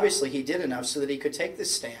 But obviously he did enough so that he could take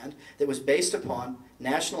this stand that was based upon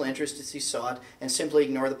national interest as he saw it and simply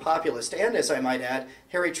ignore the populist. And, as I might add,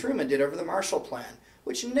 Harry Truman did over the Marshall Plan,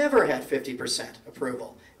 which never had 50%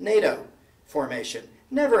 approval. NATO formation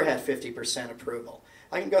never had 50% approval.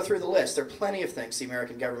 I can go through the list. There are plenty of things the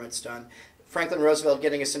American government's done. Franklin Roosevelt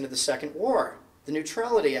getting us into the Second War, the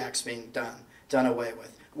Neutrality Acts being done away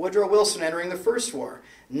with, Woodrow Wilson entering the First War.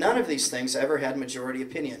 None of these things ever had majority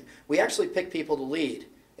opinion. We actually pick people to lead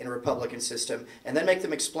in a Republican system and then make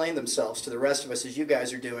them explain themselves to the rest of us, as you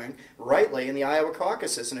guys are doing rightly in the Iowa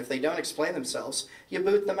caucuses. And if they don't explain themselves, you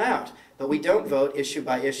boot them out. But we don't vote issue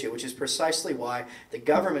by issue, which is precisely why the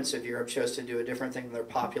governments of Europe chose to do a different thing than their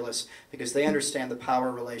populace, because they understand the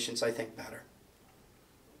power relations, I think, better.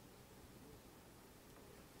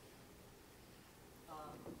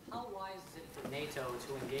 How wise is it for NATO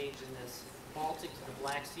to engage in this Baltic to the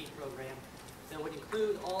Black Sea program that would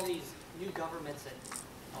include all these new governments that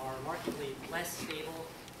are markedly less stable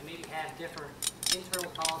and maybe have different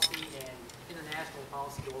internal policy and international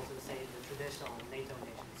policy goals than, say, the traditional NATO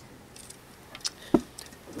nations?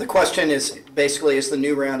 The question is basically, is the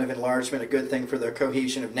new round of enlargement a good thing for the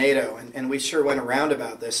cohesion of NATO? And we sure went around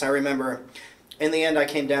about this. I remember in the end I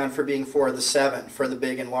came down for being for the 7, for the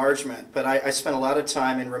big enlargement, but I spent a lot of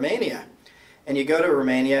time in Romania. And you go to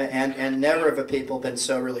Romania, and never have a people been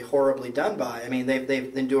so really horribly done by. I mean,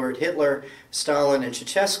 they've endured Hitler, Stalin, and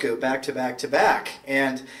Ceausescu back to back to back.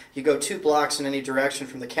 And you go 2 blocks in any direction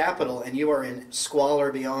from the capital, and you are in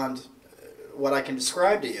squalor beyond what I can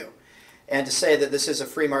describe to you. And to say that this is a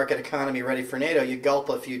free market economy ready for NATO, you gulp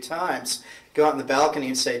a few times, go out on the balcony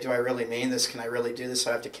and say, do I really mean this? Can I really do this?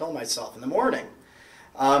 I have to kill myself in the morning.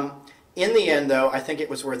 In the end, though, I think it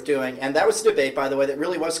was worth doing. And that was a debate, by the way, that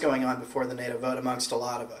really was going on before the NATO vote amongst a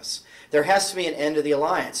lot of us. There has to be an end to the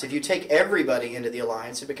alliance. If you take everybody into the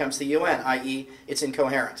alliance, it becomes the UN, i.e., it's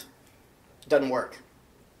incoherent. It doesn't work.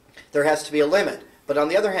 There has to be a limit. But on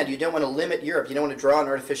the other hand, you don't want to limit Europe. You don't want to draw an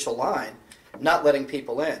artificial line, not letting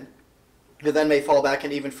people in, who then may fall back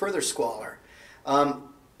into even further squalor.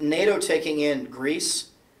 NATO taking in Greece,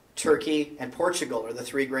 Turkey, and Portugal are the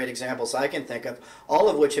 3 great examples I can think of, all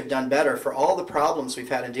of which have done better for all the problems we've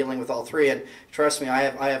had in dealing with all 3. And trust me, I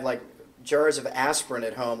have like jars of aspirin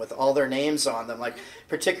at home with all their names on them, like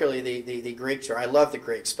particularly the Greek jar. I love the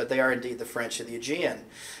Greeks, but they are indeed the French of the Aegean.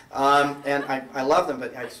 And I love them,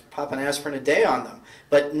 but I pop an aspirin a day on them.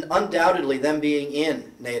 But undoubtedly, them being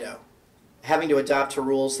in NATO, having to adopt to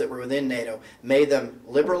rules that were within NATO, made them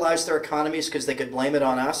liberalize their economies because they could blame it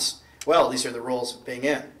on us. Well, these are the rules of being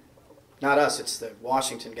in. Not us, it's the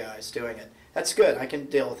Washington guys doing it. That's good. I can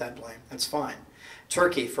deal with that blame. That's fine.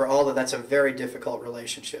 Turkey, for all that's a very difficult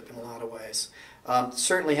relationship in a lot of ways.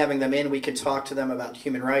 Certainly having them in, we can talk to them about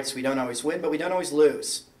human rights. We don't always win, but we don't always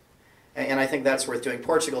lose. And I think that's worth doing.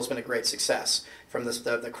 Portugal's been a great success, from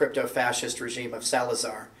the crypto-fascist regime of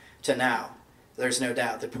Salazar to now. There's no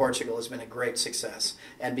doubt that Portugal has been a great success.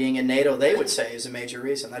 And being in NATO, they would say, is a major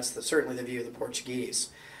reason. That's certainly the view of the Portuguese.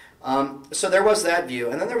 So there was that view.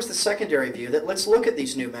 And then there was the secondary view that let's look at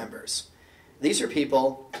these new members. These are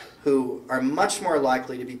people who are much more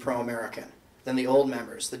likely to be pro-American than the old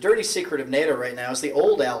members. The dirty secret of NATO right now is the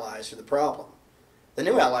old allies are the problem. The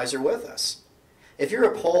new allies are with us. If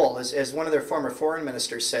you're a Pole, as one of their former foreign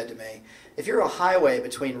ministers said to me, if you're a highway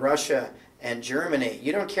between Russia and Germany,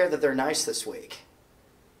 you don't care that they're nice this week.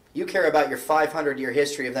 You care about your 500-year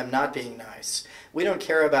history of them not being nice. We don't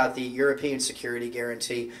care about the European security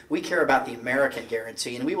guarantee. We care about the American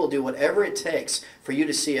guarantee, and we will do whatever it takes for you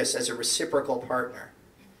to see us as a reciprocal partner.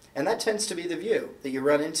 And that tends to be the view that you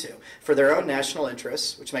run into. For their own national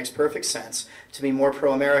interests, which makes perfect sense, to be more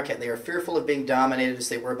pro-American. They are fearful of being dominated as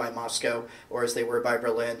they were by Moscow or as they were by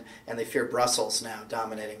Berlin, and they fear Brussels now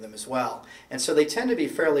dominating them as well. And so they tend to be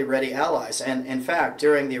fairly ready allies. And in fact,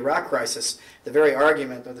 during the Iraq crisis, the very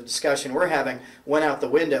argument or the discussion we're having went out the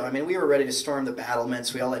window. I mean, we were ready to storm the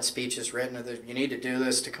battlements. We all had speeches written that you need to do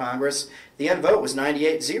this to Congress. The end vote was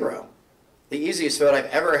 98-0. The easiest vote I've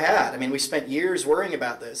ever had. I mean, we spent years worrying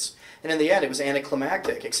about this. And in the end, it was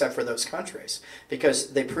anticlimactic, except for those countries,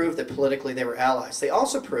 because they proved that politically they were allies. They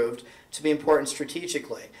also proved to be important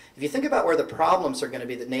strategically. If you think about where the problems are going to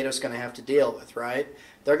be that NATO's going to have to deal with, right?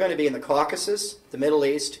 They're going to be in the Caucasus, the Middle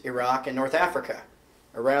East, Iraq, and North Africa,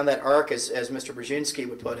 around that arc, as Mr. Brzezinski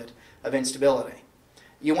would put it, of instability.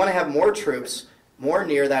 You want to have more troops more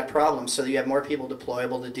near that problem so that you have more people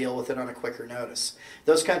deployable to deal with it on a quicker notice.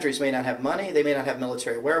 Those countries may not have money, they may not have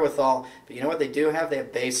military wherewithal, but you know what they do have? They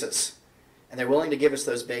have bases. And they're willing to give us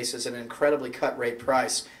those bases at an incredibly cut-rate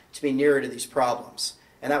price to be nearer to these problems.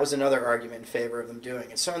 And that was another argument in favor of them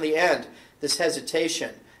doing it. So in the end, this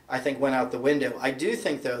hesitation, I think, went out the window. I do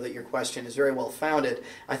think, though, that your question is very well founded.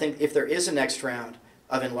 I think if there is a next round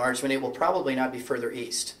of enlargement, it will probably not be further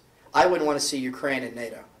east. I wouldn't want to see Ukraine in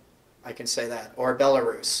NATO. I can say that. Or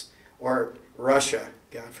Belarus. Or Russia,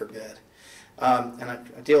 God forbid. And I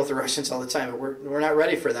deal with the Russians all the time, but we're not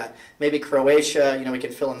ready for that. Maybe Croatia, we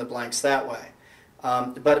can fill in the blanks that way.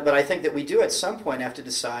 But I think that we do at some point have to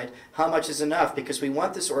decide how much is enough, because we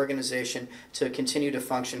want this organization to continue to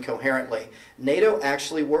function coherently. NATO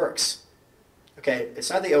actually works. Okay, it's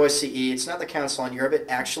not the OSCE, it's not the Council on Europe, it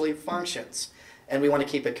actually functions. And we want to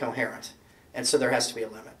keep it coherent. And so there has to be a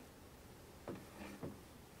limit. You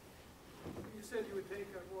said you would take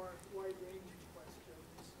a more wide-ranging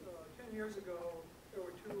questions. 10 years ago, there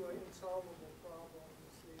were two insolvable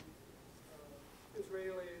problems: the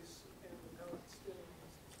Israelis and the Palestinians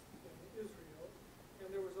in Israel, and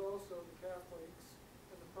there was also the Catholics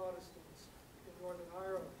and the Protestants in Northern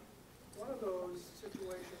Ireland. One of those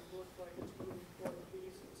situations looked like it's moving toward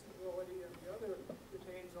peace and stability, and the other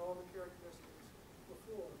retains all the characteristics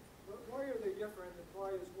before. But why are they different, and why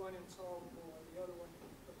is one insolvable and the other one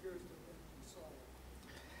appears to have been solved?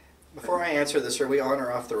 Before I answer this, are we on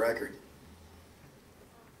or off the record?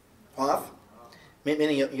 Off?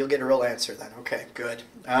 Meaning you'll get a real answer then. Okay, good.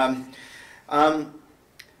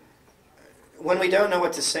 When we don't know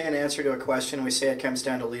what to say in answer to a question, we say it comes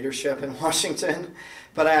down to leadership in Washington,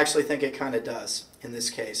 but I actually think it kind of does in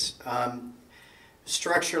this case.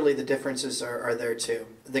 Structurally, the differences are there too.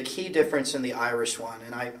 The key difference in the Irish one,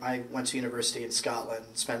 and I went to university in Scotland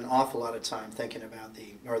and spent an awful lot of time thinking about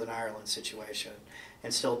the Northern Ireland situation,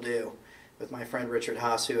 and still do, with my friend Richard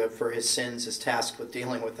Haas, who for his sins is tasked with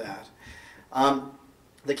dealing with that.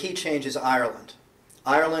 The key change is Ireland.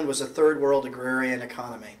 Ireland was a third world agrarian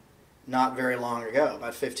economy not very long ago,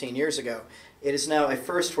 about 15 years ago. It is now a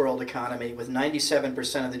first world economy with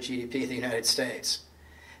 97% of the GDP of the United States.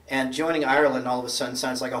 And joining Ireland all of a sudden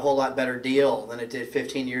sounds like a whole lot better deal than it did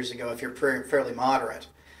 15 years ago if you're fairly moderate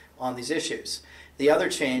on these issues. The other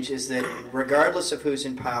change is that regardless of who's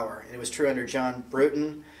in power, and it was true under John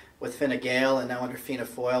Bruton with Fine Gael, and now under Fianna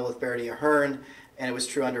Fáil with Bertie Ahern, and it was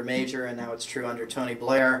true under Major, and now it's true under Tony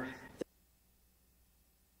Blair,